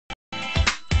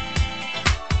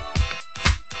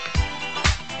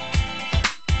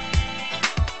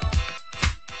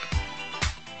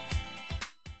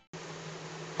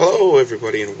Hello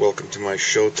everybody and welcome to my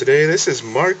show today. This is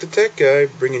Mark the Tech Guy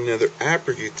bringing another app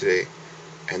review today.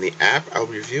 And the app I'll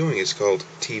be reviewing is called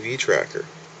TV Tracker.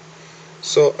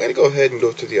 So I'm going to go ahead and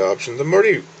go through the options. I'm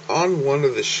already on one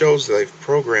of the shows that I've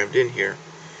programmed in here.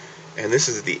 And this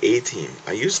is the A-Team.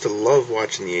 I used to love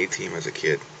watching the A-Team as a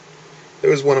kid. It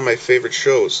was one of my favorite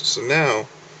shows. So now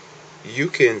you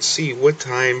can see what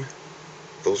time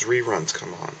those reruns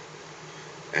come on.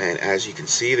 And as you can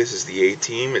see, this is the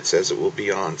A-Team. It says it will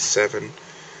be on 7.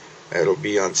 It'll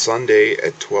be on Sunday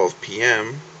at 12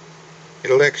 p.m.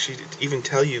 It'll actually even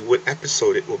tell you what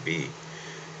episode it will be.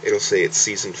 It'll say it's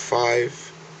season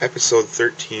 5, episode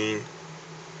 13,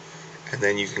 and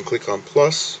then you can click on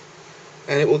plus,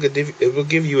 and it will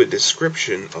give you a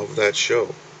description of that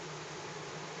show.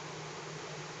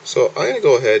 So I'm going to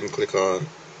go ahead and click on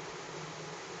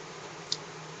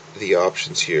the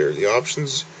options here. The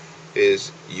options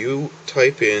is you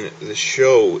type in the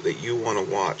show that you want to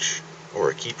watch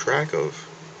or keep track of.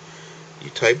 You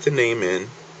type the name in.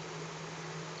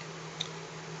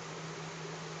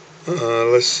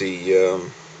 Let's see.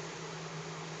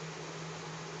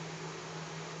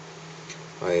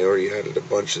 I already added a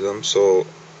bunch of them, so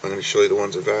I'm going to show you the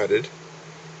ones I've added.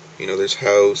 You know, there's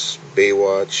House,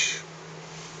 Baywatch,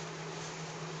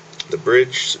 The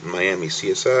Bridge, Miami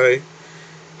CSI,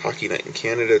 Hockey Night in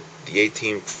Canada, the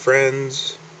A-Team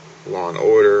Friends, Law and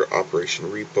Order, Operation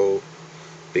Repo,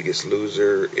 Biggest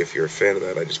Loser. If you're a fan of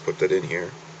that, I just put that in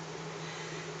here.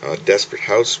 Desperate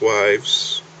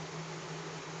Housewives,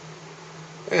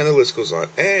 and the list goes on.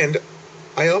 And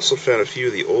I also found a few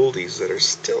of the oldies that are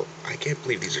still, I can't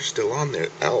believe these are still on there.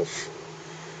 Alf.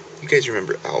 You guys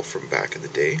remember Alf from back in the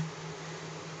day?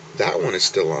 That one is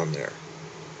still on there.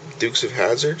 Dukes of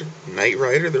Hazzard, Knight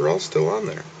Rider, they're all still on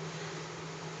there.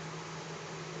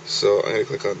 So I'm going to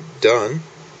click on Done,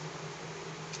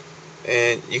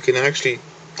 and you can actually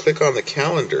click on the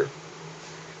calendar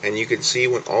and you can see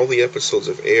when all the episodes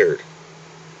have aired.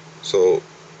 So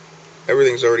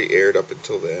everything's already aired up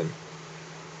until then.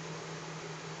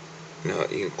 Now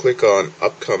you can click on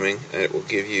Upcoming and it will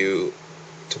give you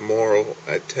tomorrow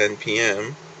at 10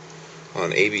 p.m.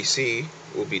 on ABC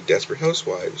will be Desperate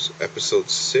Housewives, episode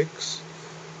 6,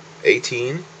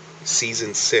 18,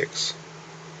 season 6.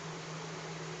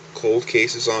 Cold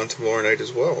Case is on tomorrow night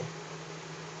as well.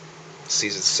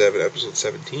 Season 7, episode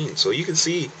 17. So you can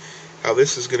see how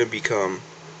this is going to become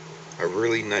a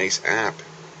really nice app.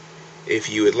 If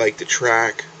you would like to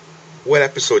track what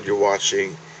episode you're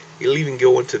watching, it'll even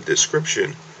go into the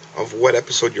description of what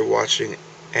episode you're watching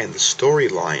and the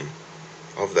storyline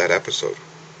of that episode.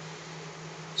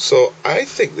 So I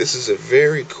think this is a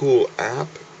very cool app.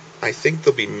 I think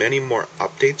there'll be many more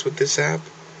updates with this app,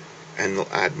 and they'll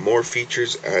add more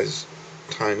features as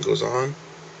time goes on.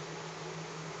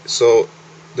 So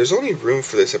there's only room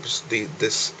for this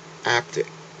app to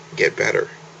get better.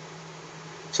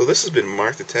 So this has been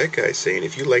Mark the Tech Guy saying,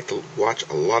 if you like to watch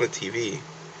a lot of TV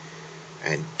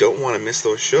and don't want to miss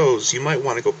those shows, you might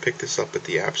want to go pick this up at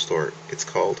the App Store. It's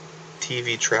called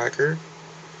TV Tracker.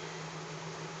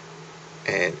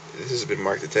 And this has been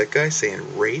Mark the Tech Guy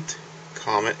saying, rate,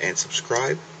 comment, and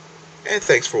subscribe. And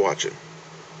thanks for watching.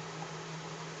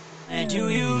 And do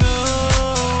you